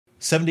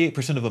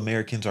78% of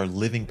Americans are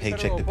living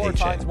paycheck to paycheck.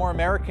 Finds more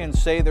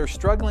Americans say they're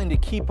struggling to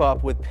keep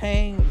up with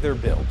paying their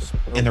bills.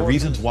 And the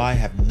reasons why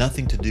have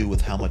nothing to do with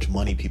how much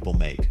money people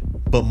make,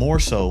 but more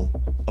so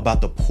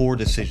about the poor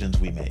decisions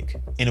we make.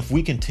 And if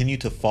we continue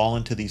to fall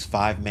into these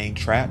 5 main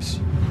traps,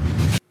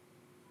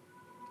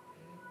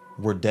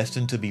 we're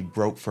destined to be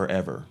broke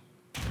forever.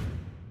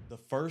 The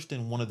first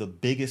and one of the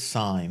biggest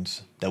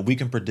signs that we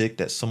can predict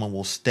that someone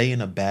will stay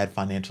in a bad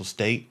financial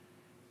state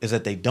is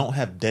that they don't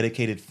have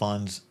dedicated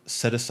funds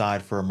set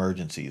aside for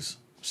emergencies.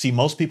 See,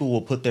 most people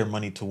will put their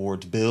money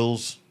towards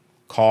bills,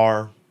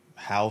 car,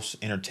 house,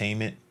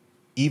 entertainment,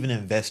 even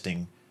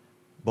investing,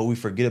 but we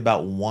forget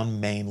about one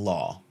main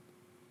law,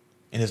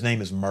 and his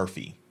name is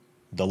Murphy.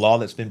 The law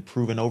that's been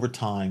proven over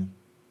time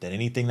that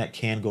anything that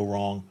can go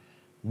wrong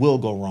will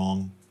go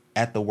wrong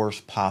at the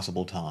worst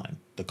possible time.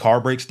 The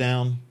car breaks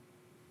down,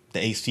 the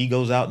AC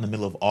goes out in the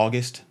middle of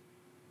August,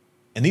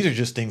 and these are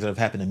just things that have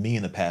happened to me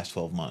in the past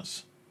 12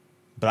 months.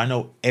 But I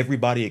know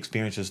everybody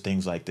experiences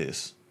things like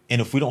this.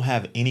 And if we don't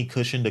have any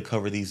cushion to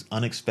cover these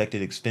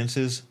unexpected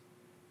expenses,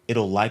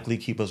 it'll likely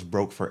keep us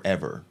broke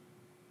forever.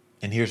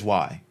 And here's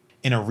why.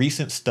 In a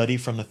recent study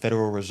from the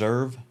Federal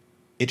Reserve,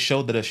 it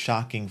showed that a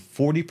shocking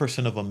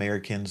 40% of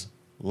Americans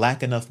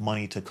lack enough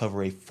money to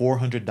cover a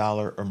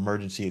 $400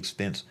 emergency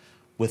expense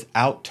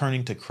without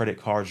turning to credit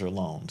cards or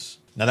loans.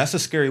 Now that's a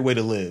scary way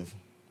to live,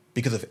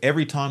 because if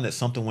every time that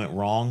something went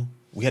wrong,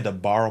 we had to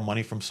borrow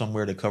money from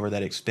somewhere to cover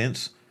that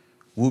expense,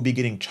 we'll be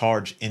getting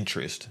charged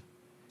interest.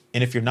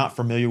 And if you're not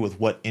familiar with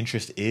what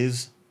interest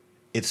is,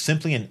 it's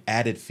simply an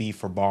added fee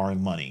for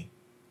borrowing money.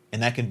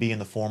 And that can be in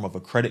the form of a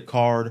credit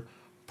card,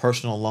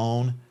 personal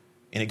loan,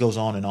 and it goes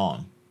on and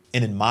on.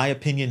 And in my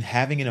opinion,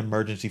 having an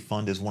emergency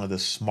fund is one of the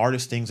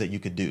smartest things that you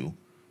could do,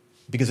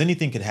 because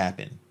anything could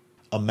happen.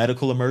 A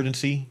medical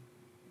emergency,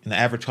 and the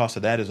average cost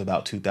of that is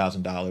about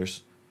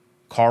 $2,000.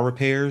 Car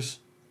repairs,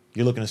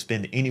 you're looking to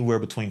spend anywhere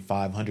between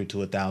 $500 to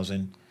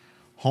 $1,000.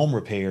 Home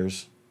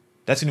repairs,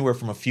 that's anywhere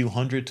from a few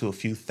hundred to a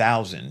few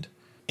thousand.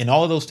 And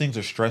all of those things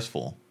are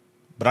stressful.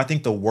 But I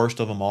think the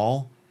worst of them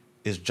all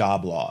is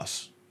job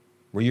loss,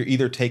 where you're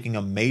either taking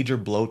a major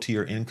blow to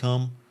your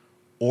income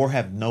or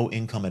have no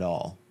income at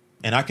all.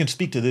 And I can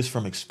speak to this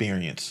from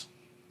experience.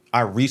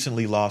 I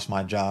recently lost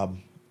my job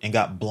and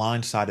got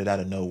blindsided out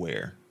of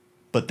nowhere.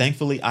 But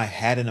thankfully, I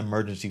had an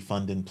emergency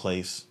fund in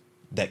place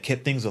that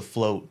kept things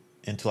afloat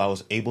until I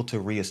was able to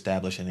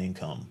reestablish an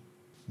income.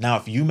 Now,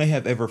 if you may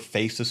have ever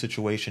faced a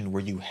situation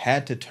where you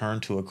had to turn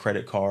to a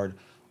credit card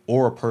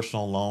or a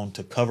personal loan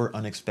to cover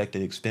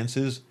unexpected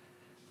expenses,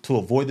 to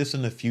avoid this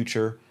in the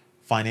future,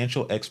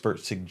 financial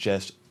experts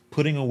suggest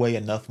putting away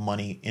enough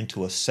money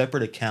into a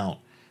separate account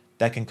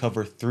that can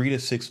cover 3 to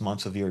 6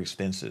 months of your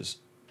expenses.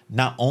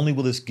 Not only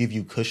will this give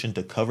you cushion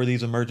to cover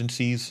these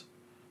emergencies,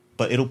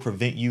 but it'll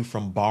prevent you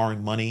from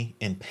borrowing money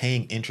and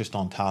paying interest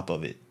on top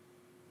of it.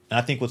 And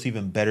I think what's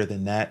even better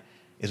than that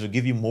is it'll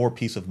give you more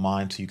peace of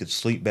mind so you could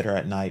sleep better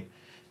at night,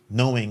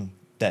 knowing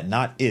that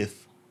not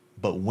if,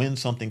 but when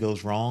something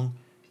goes wrong,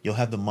 you'll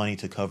have the money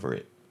to cover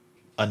it.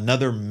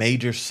 Another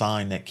major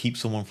sign that keeps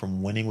someone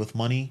from winning with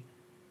money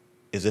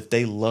is if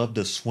they love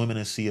to swim in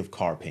a sea of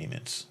car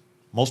payments.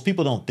 Most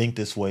people don't think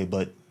this way,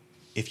 but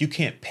if you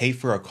can't pay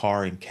for a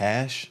car in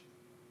cash,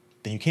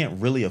 then you can't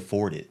really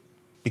afford it.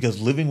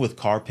 Because living with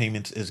car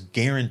payments is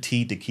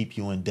guaranteed to keep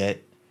you in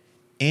debt,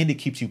 and it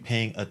keeps you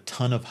paying a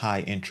ton of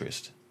high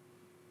interest.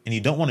 And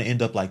you don't want to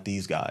end up like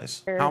these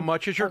guys. How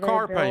much is your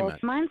car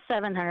payment? Mine's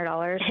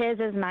 $700. His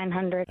is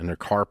 $900. And their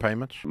car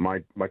payments?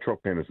 My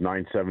truck payment is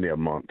 $970 a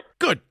month.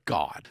 Good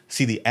God.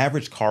 See, the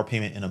average car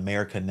payment in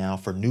America now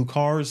for new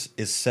cars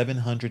is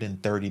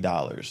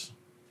 $730.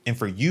 And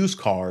for used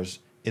cars,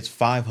 it's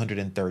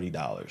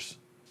 $530.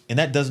 And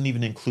that doesn't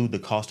even include the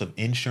cost of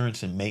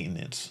insurance and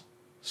maintenance.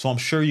 So I'm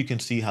sure you can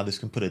see how this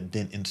can put a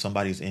dent in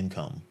somebody's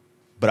income.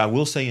 But I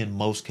will say in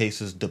most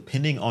cases,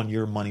 depending on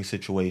your money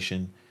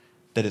situation,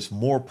 that it's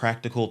more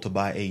practical to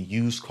buy a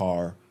used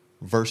car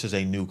versus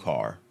a new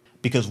car.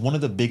 Because one of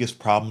the biggest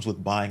problems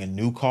with buying a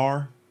new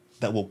car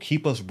that will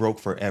keep us broke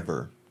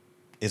forever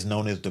is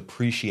known as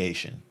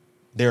depreciation.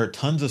 There are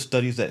tons of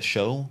studies that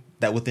show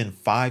that within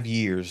 5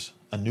 years,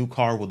 a new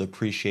car will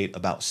depreciate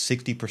about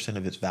 60%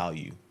 of its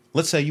value.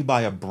 Let's say you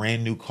buy a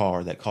brand new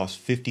car that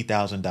costs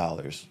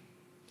 $50,000,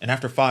 and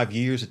after 5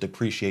 years, it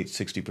depreciates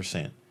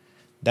 60%.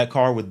 That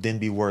car would then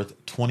be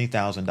worth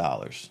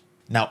 $20,000.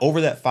 Now,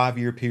 over that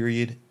 5-year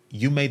period,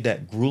 you made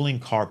that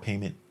grueling car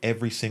payment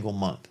every single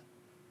month.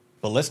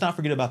 But let's not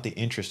forget about the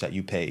interest that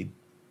you paid.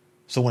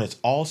 So when it's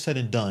all said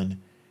and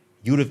done,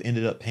 you would have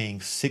ended up paying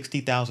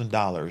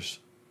 $60,000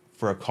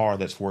 for a car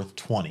that's worth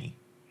 $20,000.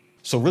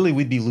 So really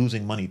we'd be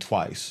losing money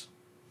twice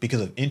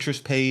because of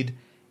interest paid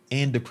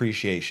and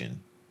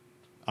depreciation.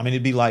 I mean,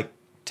 it'd be like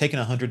taking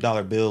a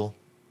 $100 bill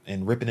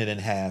and ripping it in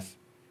half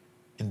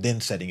and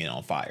then setting it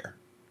on fire.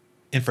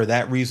 And for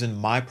that reason,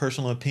 my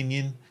personal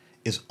opinion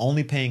is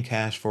only paying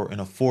cash for an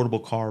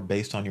affordable car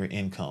based on your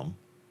income.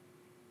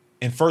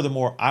 And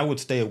furthermore, I would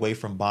stay away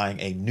from buying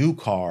a new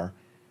car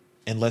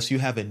unless you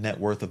have a net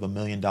worth of $1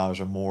 million or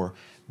more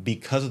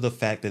because of the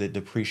fact that it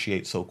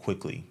depreciates so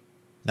quickly.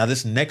 Now,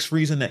 this next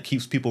reason that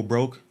keeps people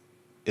broke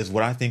is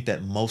what I think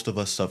that most of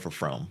us suffer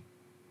from.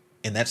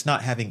 And that's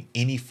not having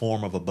any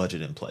form of a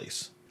budget in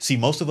place. See,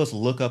 most of us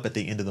look up at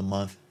the end of the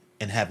month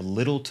and have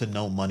little to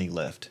no money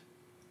left,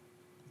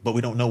 but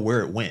we don't know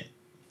where it went.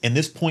 And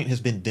this point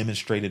has been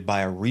demonstrated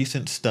by a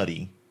recent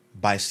study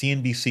by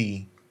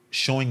CNBC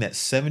showing that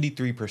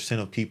 73%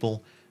 of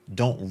people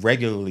don't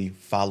regularly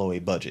follow a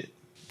budget.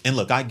 And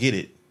look, I get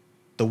it.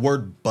 The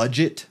word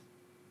budget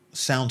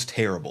sounds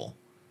terrible.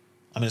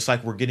 I mean, it's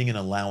like we're getting an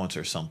allowance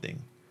or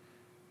something.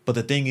 But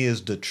the thing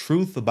is, the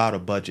truth about a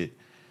budget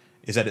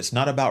is that it's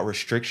not about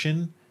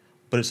restriction,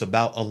 but it's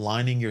about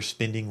aligning your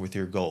spending with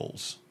your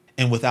goals.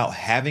 And without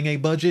having a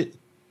budget,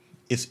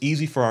 it's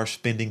easy for our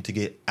spending to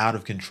get out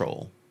of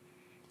control.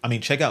 I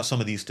mean, check out some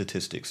of these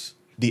statistics.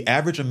 The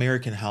average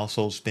American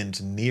household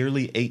spends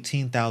nearly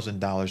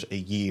 $18,000 a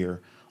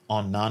year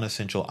on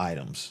non-essential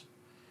items.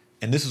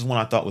 And this is one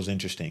I thought was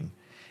interesting.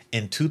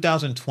 In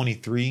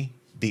 2023,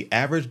 the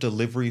average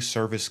delivery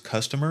service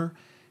customer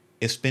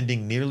is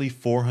spending nearly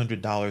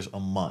 $400 a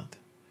month.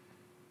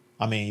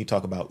 I mean, you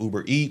talk about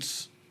Uber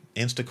Eats,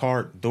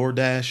 Instacart,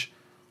 DoorDash,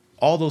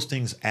 all those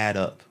things add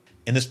up.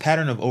 And this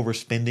pattern of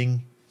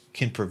overspending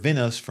can prevent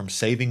us from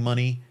saving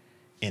money,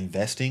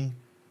 investing,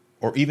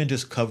 or even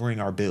just covering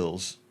our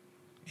bills.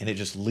 And it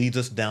just leads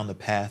us down the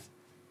path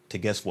to,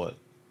 guess what?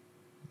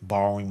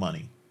 Borrowing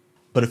money.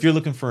 But if you're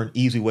looking for an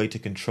easy way to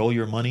control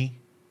your money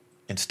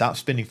and stop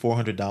spending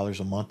 $400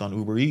 a month on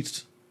Uber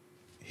Eats,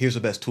 here's the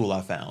best tool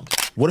I found.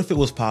 What if it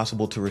was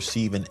possible to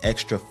receive an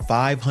extra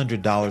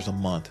 $500 a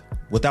month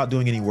without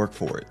doing any work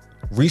for it?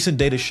 Recent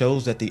data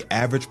shows that the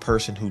average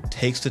person who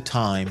takes the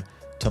time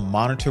to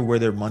monitor where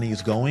their money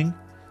is going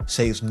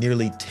saves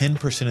nearly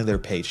 10% of their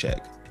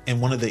paycheck.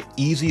 And one of the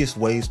easiest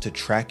ways to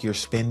track your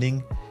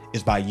spending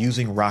is by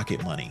using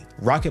Rocket Money.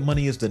 Rocket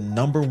Money is the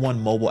 #1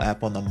 mobile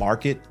app on the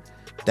market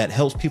that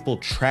helps people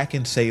track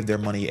and save their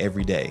money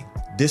every day.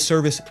 This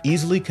service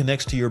easily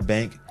connects to your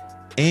bank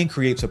and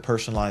creates a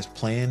personalized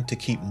plan to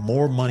keep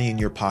more money in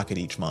your pocket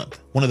each month.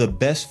 One of the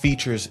best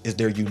features is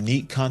their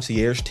unique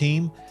concierge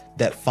team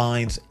that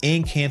finds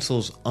and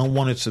cancels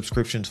unwanted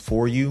subscriptions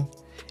for you,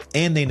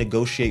 and they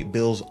negotiate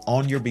bills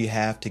on your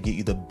behalf to get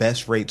you the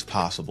best rates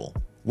possible.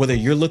 Whether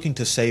you're looking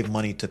to save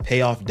money to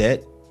pay off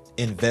debt,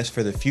 invest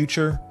for the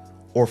future,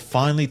 or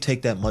finally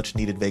take that much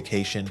needed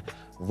vacation,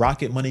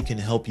 Rocket Money can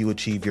help you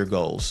achieve your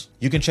goals.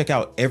 You can check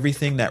out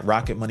everything that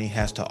Rocket Money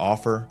has to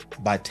offer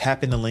by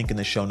tapping the link in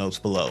the show notes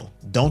below.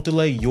 Don't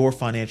delay your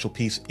financial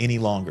peace any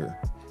longer.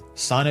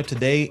 Sign up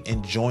today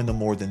and join the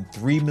more than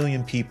 3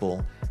 million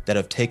people that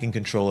have taken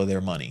control of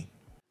their money.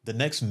 The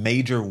next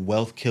major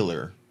wealth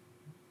killer,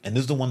 and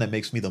this is the one that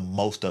makes me the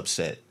most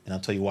upset, and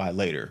I'll tell you why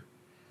later,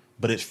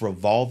 but it's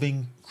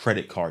revolving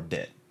credit card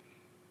debt.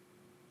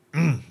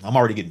 I'm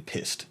already getting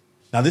pissed.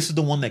 Now, this is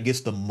the one that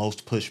gets the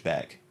most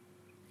pushback.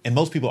 And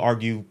most people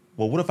argue,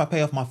 well, what if I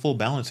pay off my full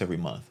balance every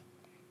month?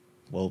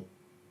 Well,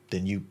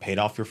 then you paid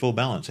off your full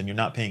balance and you're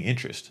not paying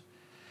interest.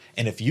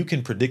 And if you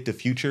can predict the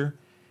future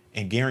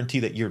and guarantee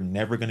that you're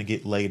never going to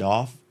get laid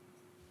off,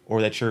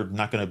 or that you're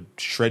not going to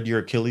shred your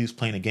Achilles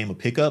playing a game of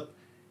pickup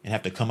and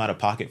have to come out of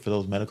pocket for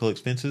those medical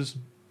expenses,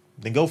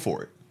 then go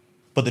for it.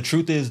 But the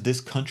truth is,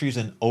 this country's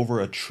in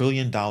over $1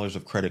 trillion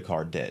of credit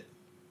card debt.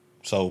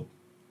 So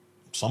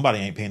somebody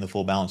ain't paying the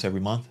full balance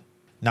every month.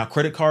 Now,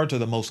 credit cards are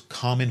the most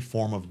common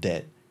form of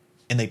debt,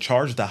 and they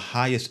charge the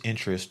highest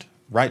interest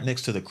right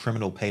next to the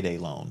criminal payday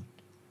loan.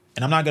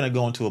 And I'm not going to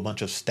go into a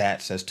bunch of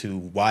stats as to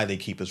why they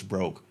keep us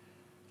broke.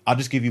 I'll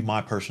just give you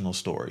my personal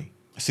story.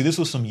 See, this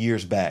was some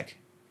years back,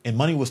 and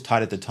money was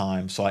tight at the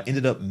time, so I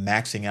ended up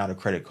maxing out a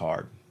credit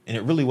card, and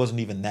it really wasn't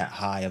even that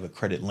high of a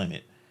credit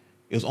limit.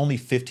 It was only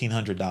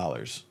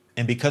 $1,500.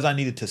 And because I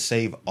needed to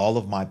save all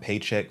of my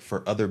paycheck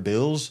for other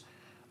bills,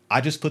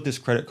 I just put this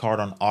credit card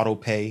on auto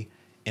pay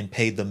and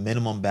paid the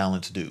minimum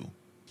balance due.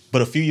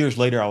 But a few years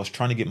later, I was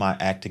trying to get my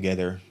act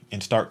together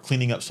and start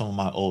cleaning up some of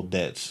my old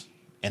debts.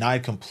 And I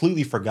had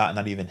completely forgotten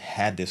I even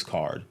had this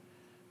card.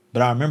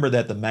 But I remember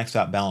that the maxed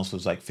out balance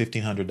was like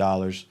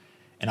 $1,500,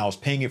 and I was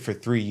paying it for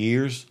 3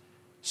 years.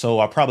 So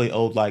I probably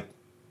owed like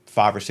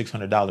 $500 or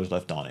 $600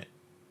 left on it.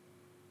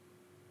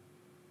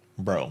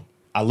 Bro,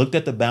 I looked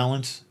at the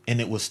balance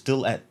and it was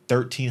still at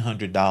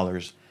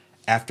 $1,300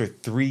 after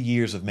 3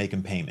 years of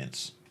making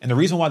payments. And the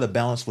reason why the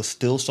balance was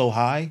still so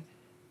high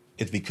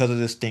is because of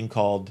this thing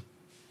called,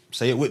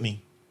 say it with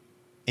me,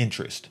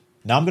 interest.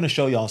 Now I'm going to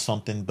show y'all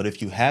something, but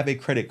if you have a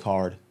credit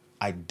card,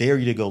 I dare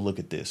you to go look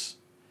at this.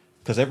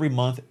 Because every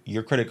month,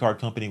 your credit card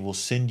company will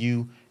send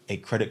you a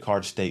credit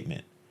card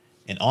statement.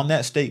 And on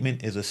that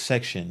statement is a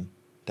section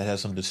that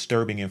has some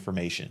disturbing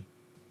information.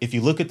 If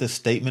you look at the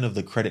statement of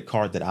the credit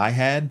card that I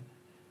had,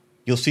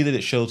 you'll see that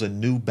it shows a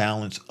new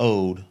balance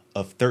owed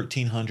of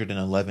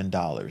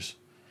 $1,311.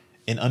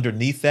 And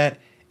underneath that,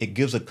 it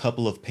gives a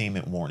couple of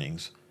payment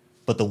warnings.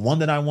 But the one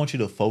that I want you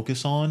to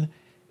focus on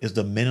is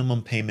the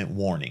minimum payment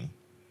warning.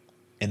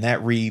 And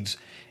that reads,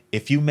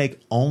 if you make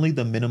only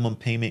the minimum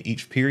payment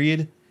each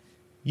period,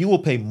 you will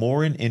pay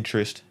more in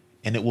interest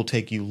and it will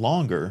take you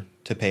longer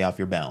to pay off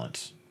your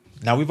balance.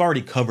 Now, we've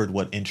already covered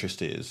what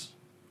interest is,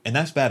 and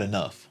that's bad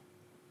enough,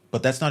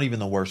 but that's not even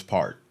the worst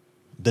part.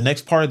 The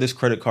next part of this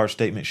credit card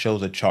statement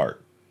shows a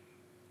chart,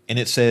 and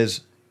it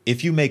says,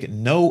 if you make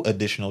no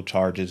additional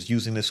charges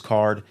using this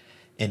card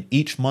and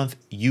each month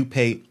you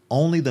pay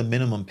only the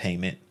minimum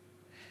payment,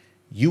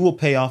 you will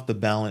pay off the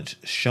balance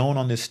shown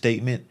on this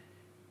statement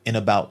in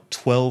about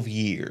 12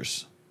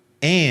 years.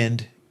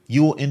 And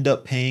you will end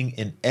up paying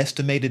an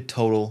estimated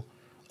total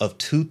of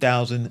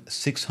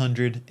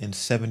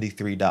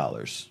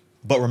 $2,673.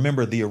 But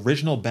remember, the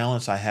original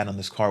balance I had on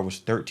this card was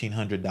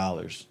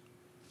 $1,300.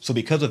 So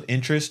because of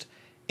interest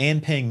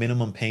and paying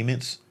minimum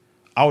payments,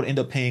 I would end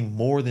up paying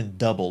more than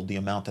double the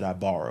amount that I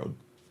borrowed.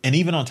 And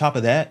even on top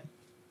of that,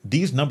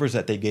 these numbers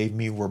that they gave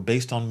me were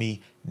based on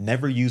me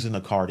never using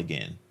the card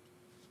again.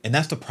 And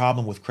that's the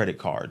problem with credit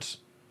cards.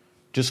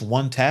 Just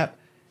one tap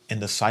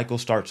and the cycle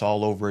starts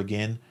all over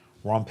again,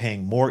 where I'm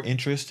paying more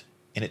interest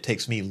and it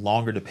takes me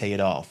longer to pay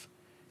it off.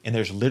 And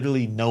there's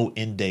literally no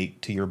end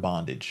date to your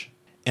bondage.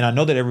 And I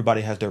know that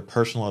everybody has their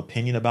personal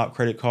opinion about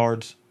credit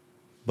cards,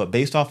 but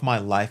based off my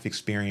life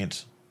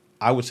experience,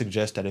 I would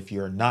suggest that if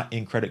you're not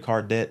in credit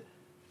card debt,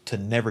 to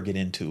never get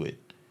into it.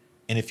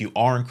 And if you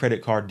are in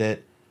credit card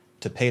debt,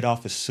 to pay it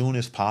off as soon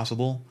as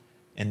possible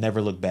and never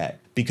look back.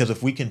 Because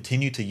if we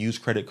continue to use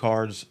credit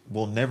cards,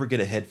 we'll never get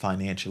ahead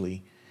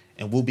financially,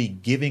 and we'll be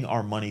giving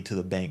our money to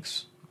the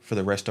banks for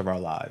the rest of our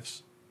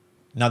lives.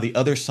 Now, the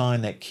other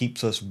sign that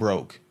keeps us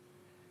broke,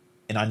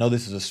 and I know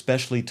this is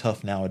especially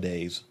tough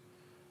nowadays,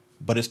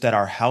 but it's that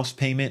our house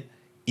payment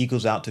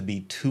equals out to be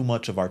too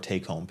much of our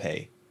take-home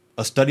pay.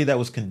 A study that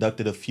was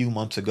conducted a few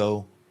months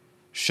ago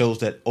shows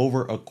that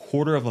over a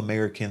quarter of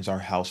Americans are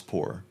house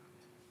poor,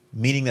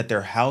 meaning that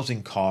their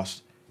housing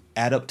costs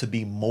add up to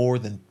be more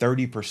than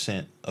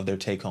 30% of their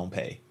take-home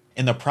pay.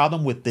 And the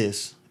problem with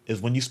this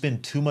is when you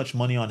spend too much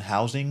money on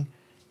housing,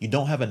 you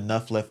don't have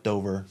enough left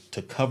over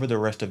to cover the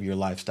rest of your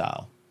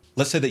lifestyle.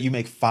 Let's say that you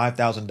make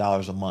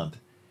 $5,000 a month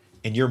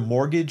and your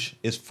mortgage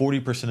is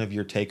 40% of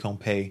your take-home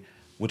pay,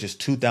 which is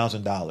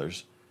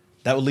 $2,000.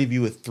 That would leave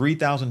you with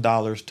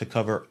 $3,000 to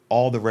cover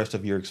all the rest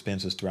of your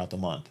expenses throughout the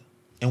month.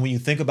 And when you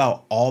think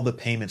about all the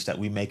payments that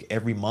we make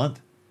every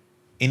month,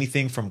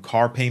 anything from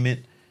car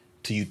payment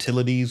to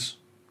utilities,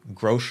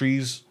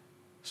 groceries,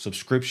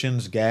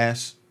 subscriptions,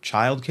 gas,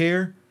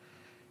 childcare,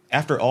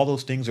 after all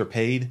those things are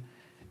paid,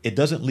 it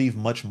doesn't leave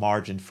much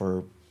margin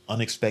for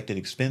unexpected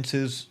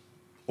expenses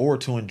or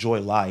to enjoy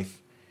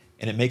life,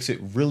 and it makes it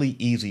really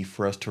easy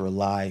for us to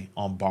rely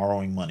on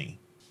borrowing money.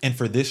 And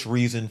for this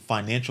reason,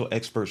 financial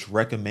experts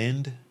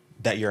recommend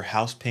that your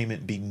house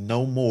payment be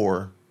no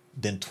more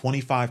than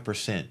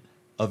 25%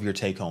 of your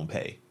take-home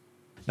pay.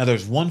 Now,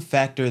 there's one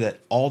factor that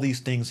all these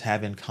things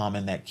have in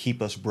common that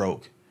keep us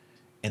broke,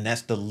 and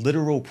that's the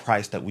literal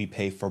price that we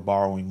pay for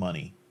borrowing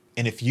money.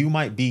 And if you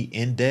might be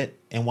in debt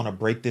and want to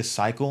break this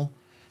cycle,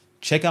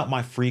 check out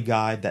my free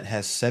guide that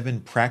has 7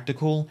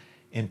 practical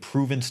and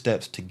proven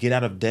steps to get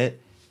out of debt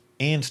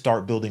and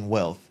start building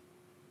wealth.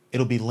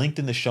 It'll be linked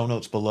in the show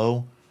notes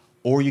below,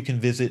 or you can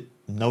visit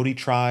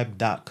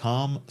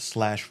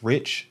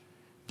notitribe.com/rich.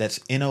 That's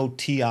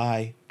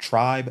NOTI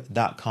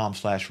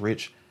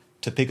tribe.com/rich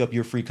to pick up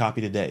your free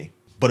copy today.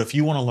 But if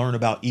you want to learn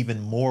about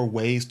even more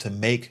ways to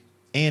make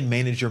and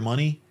manage your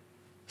money,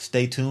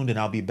 stay tuned and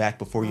I'll be back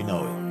before you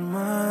know it.